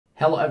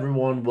Hello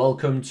everyone,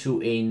 welcome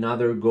to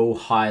another Go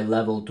High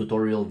Level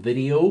tutorial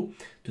video.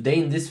 Today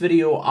in this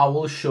video I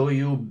will show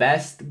you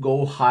best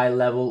Go High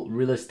Level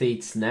real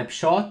estate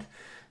snapshot.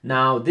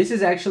 Now this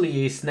is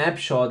actually a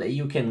snapshot that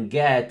you can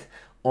get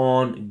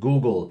on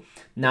Google.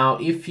 Now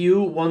if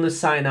you want to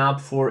sign up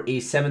for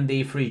a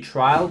 7-day free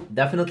trial,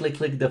 definitely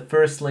click the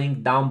first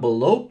link down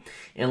below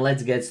and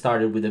let's get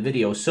started with the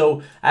video.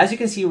 So as you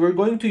can see, we're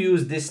going to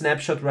use this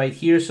snapshot right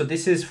here. So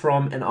this is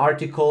from an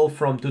article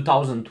from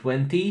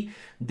 2020.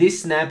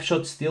 This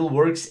snapshot still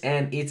works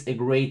and it's a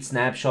great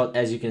snapshot,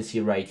 as you can see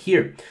right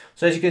here.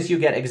 So as you can see, you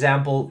get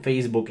example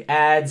Facebook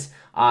ads,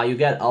 you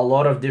get a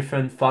lot of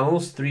different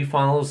funnels, 3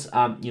 funnels,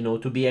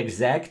 to be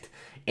exact.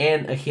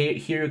 And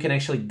here you can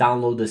actually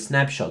download the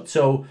snapshot.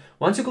 So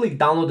once you click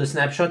download the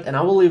snapshot, and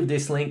I will leave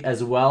this link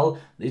as well,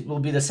 it will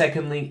be the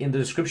second link in the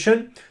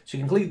description. So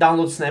you can click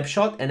download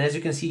snapshot, and as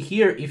you can see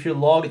here, if you're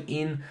logged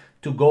in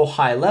to Go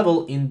High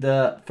Level, in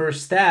the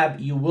first tab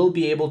you will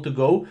be able to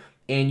go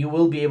and you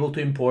will be able to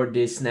import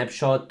this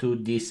snapshot to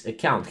this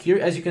account. Here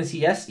as you can see,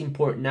 yes,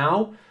 import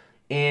now.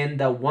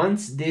 And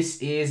once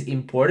this is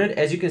imported,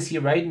 as you can see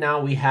right now,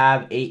 we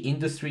have a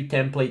industry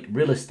template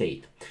real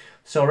estate.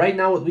 So right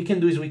now what we can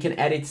do is we can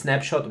edit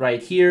snapshot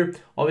right here,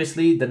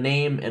 obviously the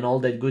name and all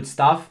that good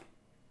stuff.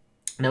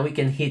 Now we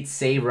can hit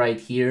save right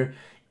here,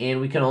 and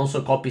we can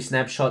also copy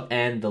snapshot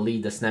and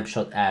delete the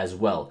snapshot as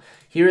well.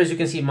 Here as you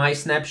can see my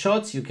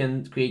snapshots, you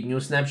can create new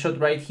snapshot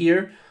right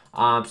here.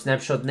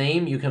 Snapshot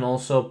name, you can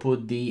also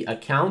put the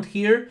account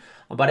here.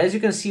 But as you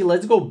can see,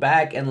 let's go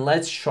back and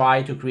let's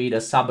try to create a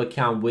sub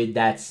account with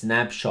that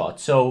snapshot.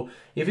 So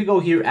if you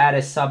go here, add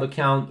a sub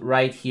account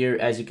right here,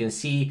 as you can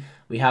see,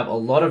 we have a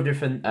lot of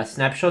different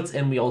snapshots,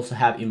 and we also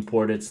have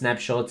imported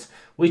snapshots,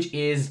 which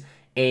is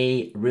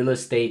a real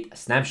estate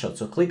snapshot.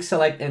 So click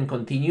select and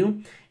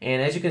continue.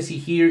 And as you can see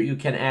here, you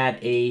can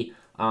add a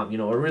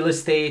real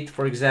estate,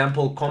 for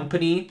example,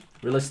 company,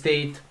 real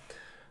estate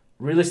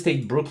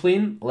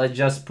Brooklyn. Let's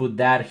just put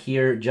that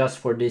here just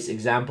for this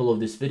example of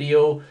this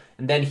video.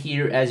 And then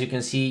here, as you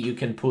can see, you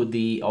can put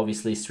the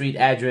obviously street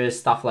address,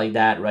 stuff like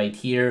that right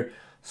here.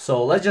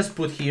 So let's just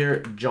put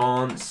here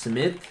John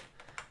Smith,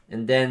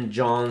 and then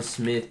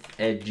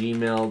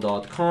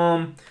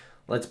johnsmith@gmail.com.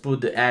 Let's put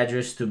the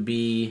address to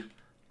be,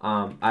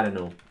 I don't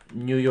know,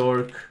 New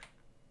York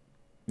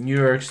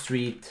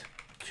Street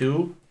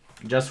 2,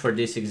 just for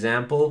this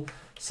example.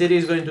 City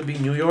is going to be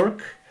New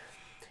York.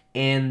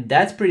 And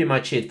that's pretty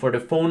much it. For the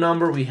phone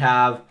number, we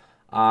have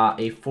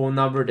a phone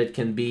number that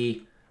can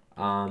be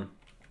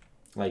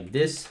like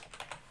this.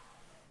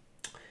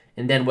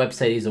 And then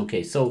website is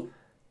okay. So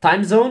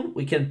time zone,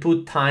 we can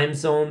put time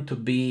zone to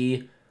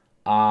be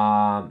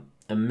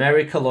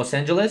America, Los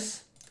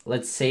Angeles.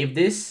 Let's save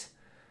this.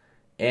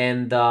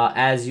 And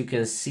as you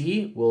can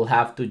see, we'll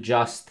have to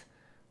just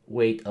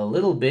wait a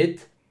little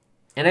bit.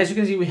 And as you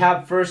can see, we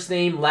have first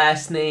name,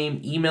 last name,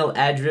 email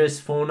address,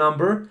 phone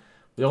number.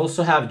 We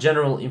also have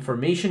general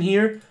information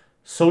here,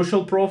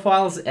 social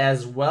profiles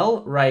as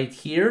well right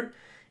here.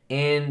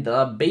 And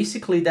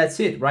basically that's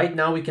it. Right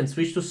now we can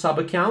switch to sub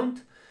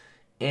account.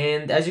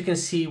 And as you can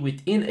see,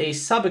 within a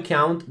sub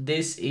account,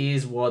 this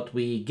is what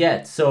we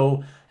get.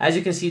 So as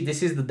you can see,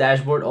 this is the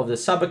dashboard of the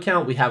sub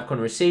account. We have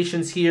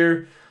conversations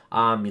here,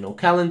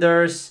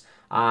 calendars,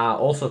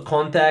 also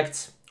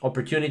contacts,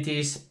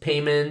 opportunities,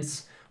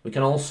 payments. We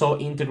can also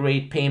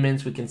integrate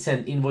payments. We can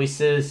send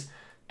invoices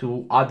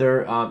to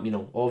other,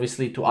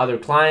 obviously to other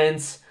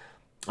clients,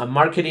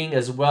 marketing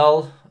as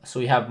well. So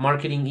we have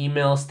marketing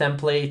emails,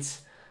 templates.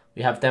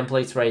 We have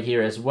templates right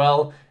here as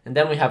well. And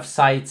then we have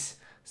sites.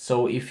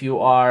 So if you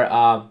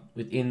are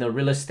within the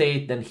real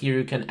estate, then here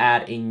you can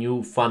add a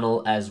new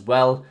funnel as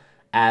well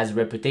as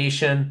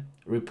reputation,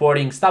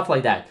 reporting, stuff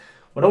like that.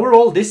 But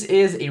overall, this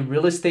is a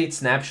real estate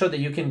snapshot that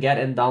you can get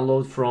and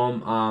download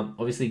from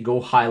obviously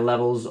Go High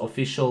Level's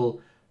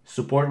official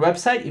support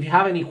website. If you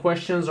have any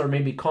questions or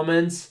maybe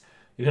comments,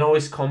 you can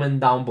always comment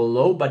down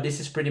below, but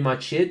this is pretty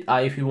much it.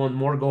 If you want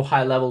more Go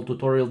High Level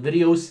tutorial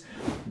videos,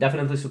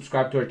 definitely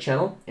subscribe to our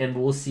channel, and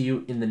we'll see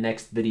you in the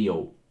next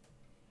video.